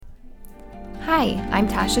Hi, I'm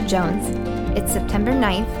Tasha Jones. It's September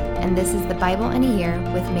 9th, and this is the Bible in a Year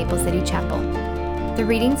with Maple City Chapel. The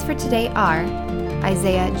readings for today are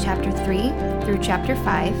Isaiah chapter 3 through chapter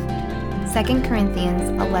 5, 2 Corinthians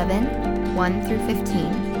 11, 1 through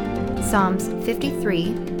 15, Psalms 53,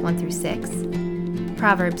 1 through 6,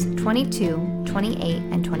 Proverbs 22, 28,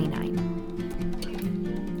 and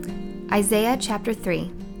 29. Isaiah chapter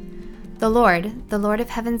 3. The Lord of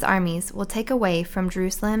heaven's armies, will take away from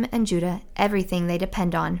Jerusalem and Judah everything they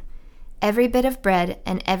depend on, every bit of bread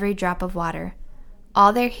and every drop of water,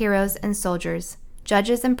 all their heroes and soldiers,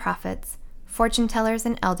 judges and prophets, fortune-tellers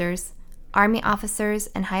and elders, army officers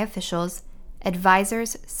and high officials,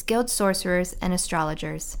 advisors, skilled sorcerers, and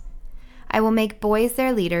astrologers. I will make boys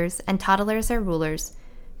their leaders and toddlers their rulers.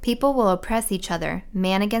 People will oppress each other,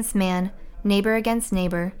 man against man, neighbor against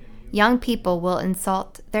neighbor. Young people will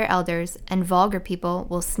insult their elders, and vulgar people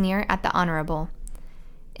will sneer at the honorable.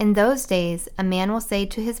 In those days, a man will say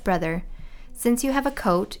to his brother, "Since you have a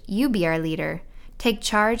coat, you be our leader. Take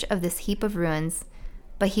charge of this heap of ruins."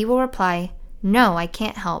 But he will reply, "No, I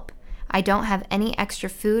can't help. I don't have any extra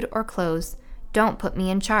food or clothes. Don't put me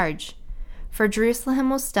in charge." For Jerusalem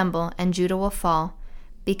will stumble and Judah will fall,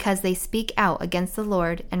 because they speak out against the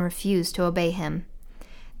Lord and refuse to obey him.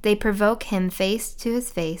 They provoke him face to his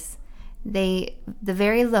face. The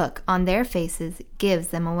very look on their faces gives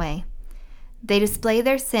them away. They display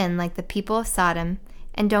their sin like the people of Sodom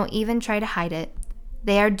and don't even try to hide it.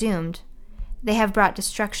 They are doomed. They have brought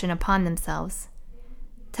destruction upon themselves.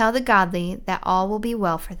 Tell the godly that all will be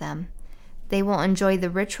well for them. They will enjoy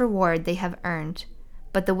the rich reward they have earned.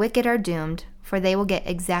 But the wicked are doomed, for they will get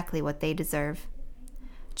exactly what they deserve.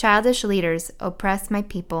 Childish leaders oppress my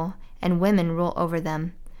people, and women rule over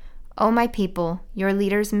them. O my people, your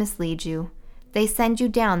leaders mislead you. They send you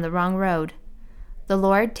down the wrong road. The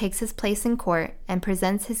Lord takes his place in court and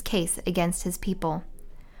presents his case against his people.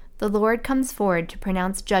 The Lord comes forward to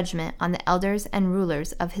pronounce judgment on the elders and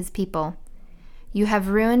rulers of his people. You have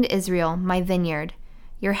ruined Israel, my vineyard.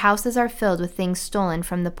 Your houses are filled with things stolen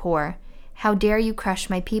from the poor. How dare you crush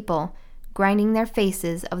my people, grinding their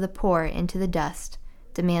faces of the poor into the dust,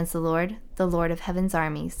 demands the Lord of heaven's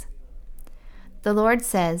armies. The Lord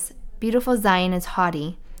says, "Beautiful Zion is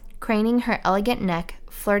haughty, craning her elegant neck,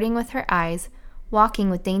 flirting with her eyes, walking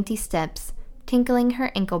with dainty steps, tinkling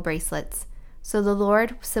her ankle bracelets. So the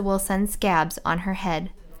Lord will send scabs on her head.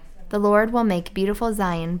 The Lord will make beautiful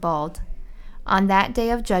Zion bald. On that day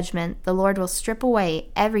of judgment, the Lord will strip away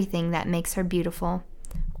everything that makes her beautiful: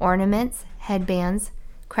 ornaments, headbands,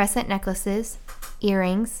 crescent necklaces,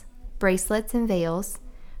 earrings, bracelets and veils,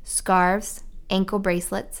 scarves, ankle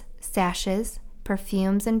bracelets, sashes,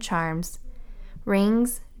 perfumes and charms,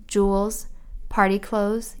 rings, jewels, party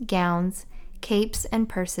clothes, gowns, capes and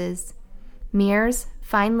purses, mirrors,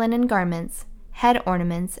 fine linen garments, head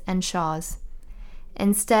ornaments, and shawls.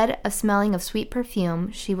 Instead of smelling of sweet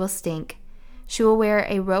perfume, she will stink. She will wear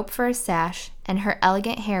a rope for a sash, and her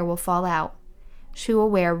elegant hair will fall out. She will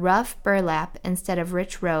wear rough burlap instead of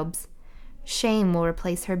rich robes. Shame will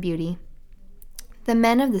replace her beauty. The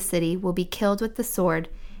men of the city will be killed with the sword,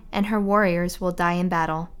 and her warriors will die in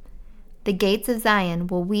battle. The gates of Zion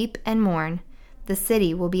will weep and mourn. The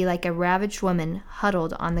city will be like a ravaged woman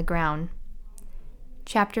huddled on the ground.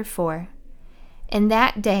 Chapter 4. In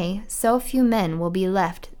that day, so few men will be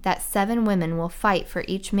left that 7 women will fight for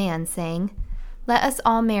each man, saying, "Let us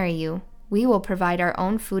all marry you. We will provide our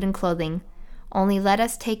own food and clothing. Only let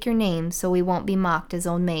us take your name so we won't be mocked as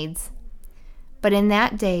old maids." But in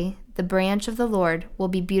that day, the branch of the Lord will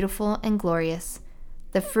be beautiful and glorious.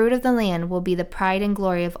 The fruit of the land will be the pride and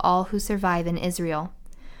glory of all who survive in Israel.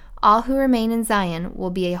 All who remain in Zion will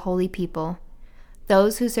be a holy people,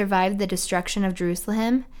 those who survived the destruction of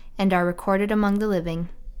Jerusalem and are recorded among the living.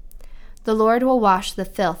 The Lord will wash the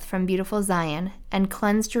filth from beautiful Zion and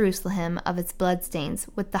cleanse Jerusalem of its bloodstains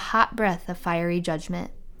with the hot breath of fiery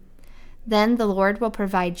judgment. Then the Lord will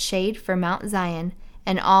provide shade for Mount Zion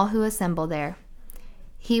and all who assemble there.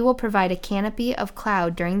 He will provide a canopy of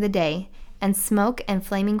cloud during the day and smoke and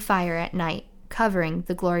flaming fire at night, covering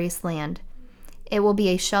the glorious land. It will be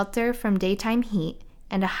a shelter from daytime heat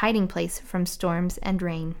and a hiding place from storms and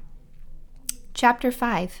rain. Chapter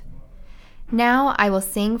 5. Now I will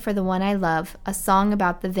sing for the one I love a song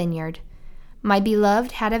about the vineyard. My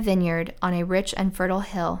beloved had a vineyard on a rich and fertile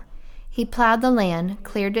hill. He plowed the land,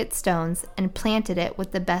 cleared its stones, and planted it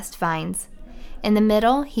with the best vines. In the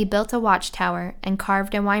middle he built a watchtower and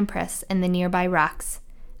carved a winepress in the nearby rocks.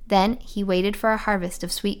 Then he waited for a harvest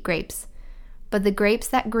of sweet grapes. But the grapes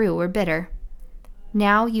that grew were bitter.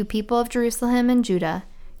 Now, you people of Jerusalem and Judah,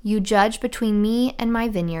 you judge between me and my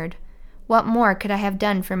vineyard. What more could I have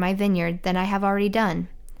done for my vineyard than I have already done?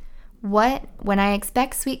 What, when I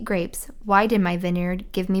expect sweet grapes, why did my vineyard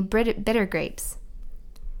give me bitter grapes?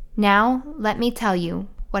 Now let me tell you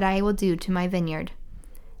what I will do to my vineyard.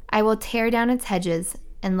 I will tear down its hedges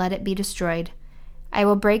and let it be destroyed. I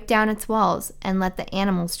will break down its walls and let the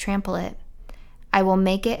animals trample it. I will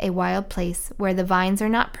make it a wild place where the vines are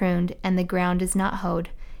not pruned and the ground is not hoed,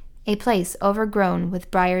 a place overgrown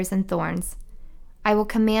with briars and thorns. I will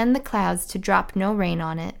command the clouds to drop no rain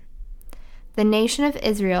on it. The nation of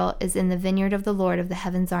Israel is in the vineyard of the Lord of the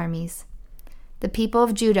heaven's armies. The people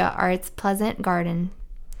of Judah are its pleasant garden.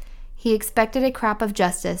 He expected a crop of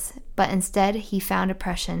justice, but instead he found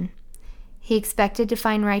oppression. He expected to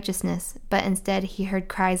find righteousness, but instead he heard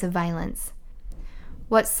cries of violence.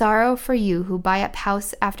 What sorrow for you who buy up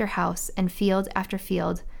house after house and field after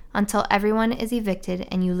field, until everyone is evicted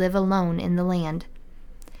and you live alone in the land.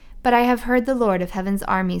 But I have heard the Lord of heaven's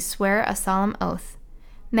armies swear a solemn oath.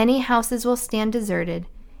 Many houses will stand deserted,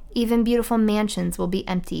 even beautiful mansions will be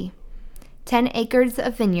empty. 10 acres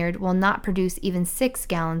of vineyard will not produce even 6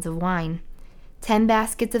 gallons of wine. 10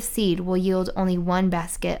 baskets of seed will yield only 1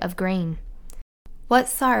 basket of grain. What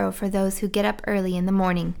sorrow for those who get up early in the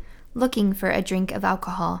morning, looking for a drink of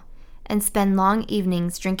alcohol, and spend long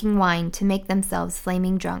evenings drinking wine to make themselves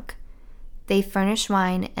flaming drunk. They furnish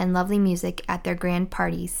wine and lovely music at their grand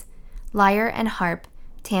parties, lyre and harp,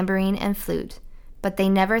 tambourine and flute, but they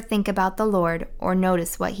never think about the Lord or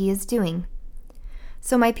notice what he is doing.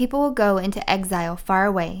 So my people will go into exile far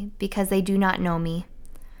away because they do not know me.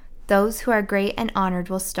 Those who are great and honored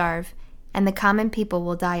will starve, and the common people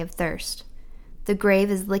will die of thirst. The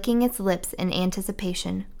grave is licking its lips in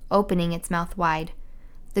anticipation, opening its mouth wide.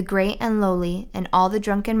 The great and lowly and all the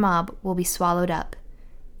drunken mob will be swallowed up.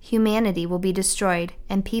 Humanity will be destroyed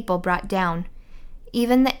and people brought down.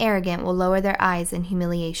 Even the arrogant will lower their eyes in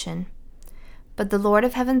humiliation. But the Lord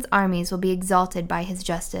of heaven's armies will be exalted by his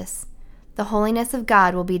justice. The holiness of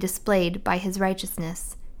God will be displayed by his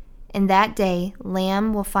righteousness. In that day,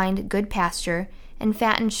 lamb will find good pasture, and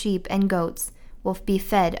fattened sheep and goats will be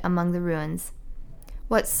fed among the ruins.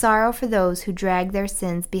 What sorrow for those who drag their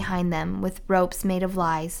sins behind them with ropes made of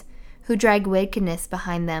lies, who drag wickedness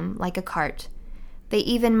behind them like a cart. They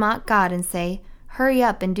even mock God and say, "Hurry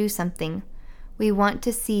up and do something. We want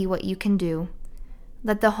to see what you can do.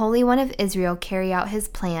 Let the Holy One of Israel carry out his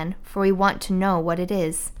plan, for we want to know what it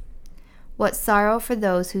is." What sorrow for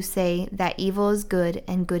those who say that evil is good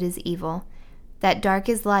and good is evil, that dark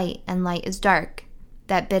is light and light is dark,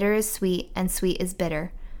 that bitter is sweet and sweet is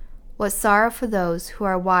bitter. What sorrow for those who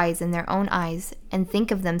are wise in their own eyes and think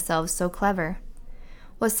of themselves so clever.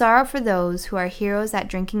 What sorrow for those who are heroes at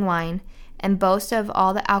drinking wine and boast of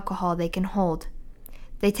all the alcohol they can hold.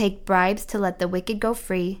 They take bribes to let the wicked go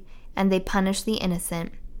free, and they punish the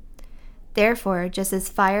innocent. Therefore, just as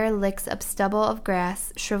fire licks up stubble of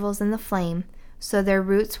grass, shrivels in the flame, so their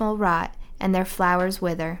roots will rot and their flowers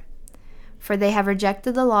wither. For they have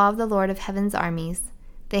rejected the law of the Lord of heaven's armies.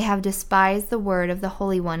 They have despised the word of the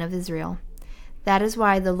Holy One of Israel. That is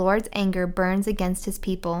why the Lord's anger burns against his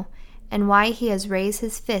people, and why he has raised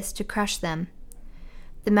his fist to crush them.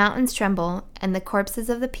 The mountains tremble, and the corpses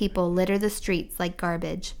of the people litter the streets like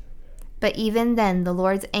garbage. But even then the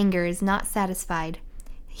Lord's anger is not satisfied.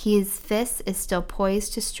 His fist is still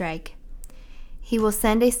poised to strike. He will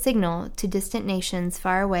send a signal to distant nations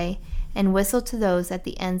far away and whistle to those at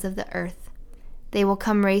the ends of the earth. They will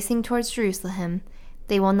come racing towards Jerusalem.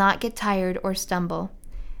 They will not get tired or stumble.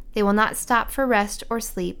 They will not stop for rest or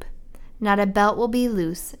sleep. Not a belt will be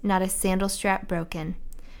loose, not a sandal strap broken.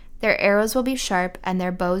 Their arrows will be sharp and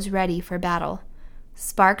their bows ready for battle.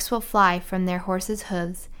 Sparks will fly from their horses'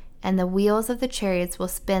 hooves, and the wheels of the chariots will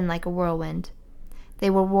spin like a whirlwind.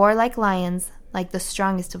 They will roar like lions, like the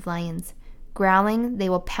strongest of lions. Growling, they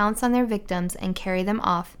will pounce on their victims and carry them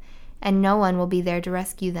off, and no one will be there to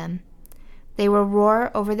rescue them. They will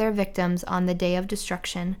roar over their victims on the day of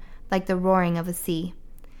destruction, like the roaring of a sea.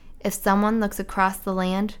 If someone looks across the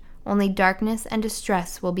land, only darkness and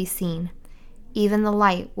distress will be seen. Even the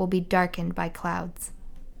light will be darkened by clouds.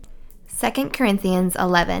 2 Corinthians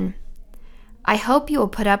 11. I hope you will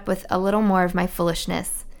put up with a little more of my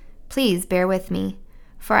foolishness. Please bear with me,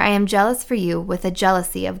 for I am jealous for you with the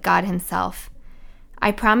jealousy of God himself.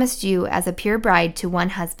 I promised you as a pure bride to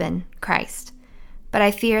one husband, Christ. But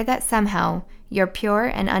I fear that somehow your pure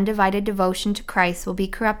and undivided devotion to Christ will be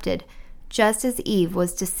corrupted, just as Eve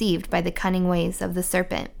was deceived by the cunning ways of the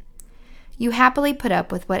serpent. You happily put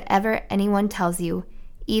up with whatever anyone tells you,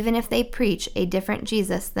 even if they preach a different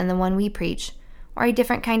Jesus than the one we preach, or a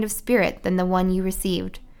different kind of spirit than the one you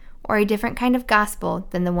received, or a different kind of gospel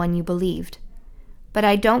than the one you believed. But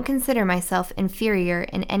I don't consider myself inferior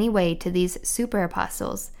in any way to these super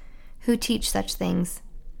apostles who teach such things.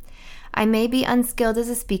 I may be unskilled as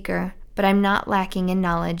a speaker, but I'm not lacking in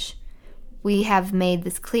knowledge. We have made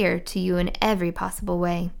this clear to you in every possible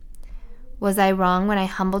way. Was I wrong when I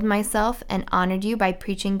humbled myself and honored you by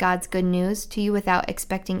preaching God's good news to you without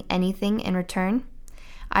expecting anything in return?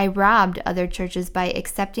 I robbed other churches by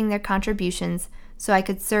accepting their contributions so I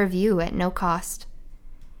could serve you at no cost.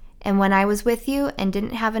 And when I was with you and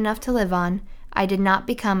didn't have enough to live on, I did not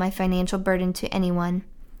become a financial burden to anyone.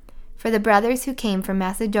 For the brothers who came from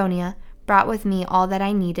Macedonia brought with me all that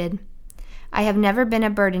I needed. I have never been a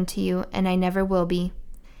burden to you, and I never will be.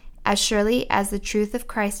 As surely as the truth of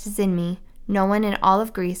Christ is in me, no one in all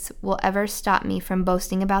of Greece will ever stop me from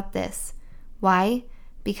boasting about this. Why?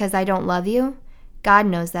 Because I don't love you? God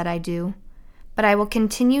knows that I do. But I will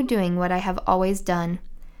continue doing what I have always done.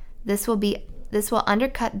 This will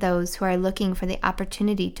undercut those who are looking for the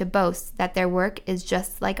opportunity to boast that their work is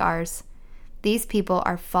just like ours. These people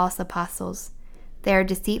are false apostles. They are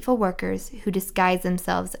deceitful workers who disguise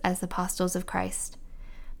themselves as apostles of Christ.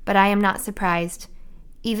 But I am not surprised.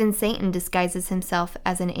 Even Satan disguises himself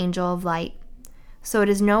as an angel of light. So it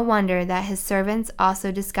is no wonder that his servants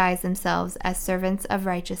also disguise themselves as servants of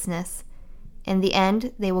righteousness. In the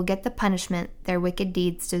end, they will get the punishment their wicked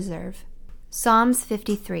deeds deserve. Psalms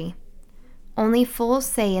 53. Only fools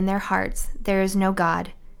say in their hearts, "There is no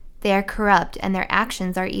God." They are corrupt, and their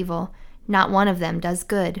actions are evil. Not one of them does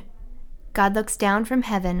good. God looks down from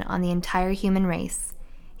heaven on the entire human race.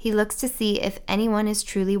 He looks to see if anyone is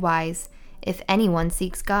truly wise, if anyone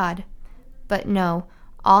seeks God. But no,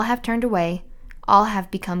 all have turned away, all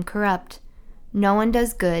have become corrupt. No one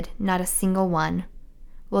does good, not a single one.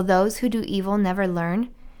 Will those who do evil never learn?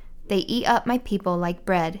 They eat up my people like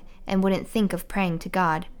bread and wouldn't think of praying to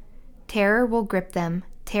God. Terror will grip them,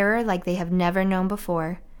 terror like they have never known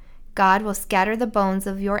before. God will scatter the bones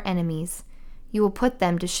of your enemies. You will put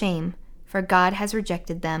them to shame, for God has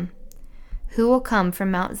rejected them. Who will come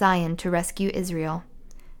from Mount Zion to rescue Israel?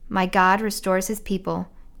 My God restores his people.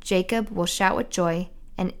 Jacob will shout with joy,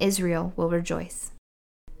 and Israel will rejoice.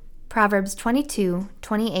 Proverbs 22,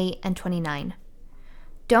 28, and 29.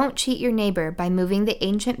 Don't cheat your neighbor by moving the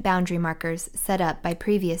ancient boundary markers set up by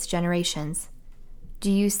previous generations. Do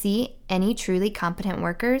you see any truly competent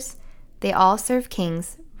workers? They all serve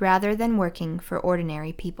kings rather than working for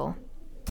ordinary people.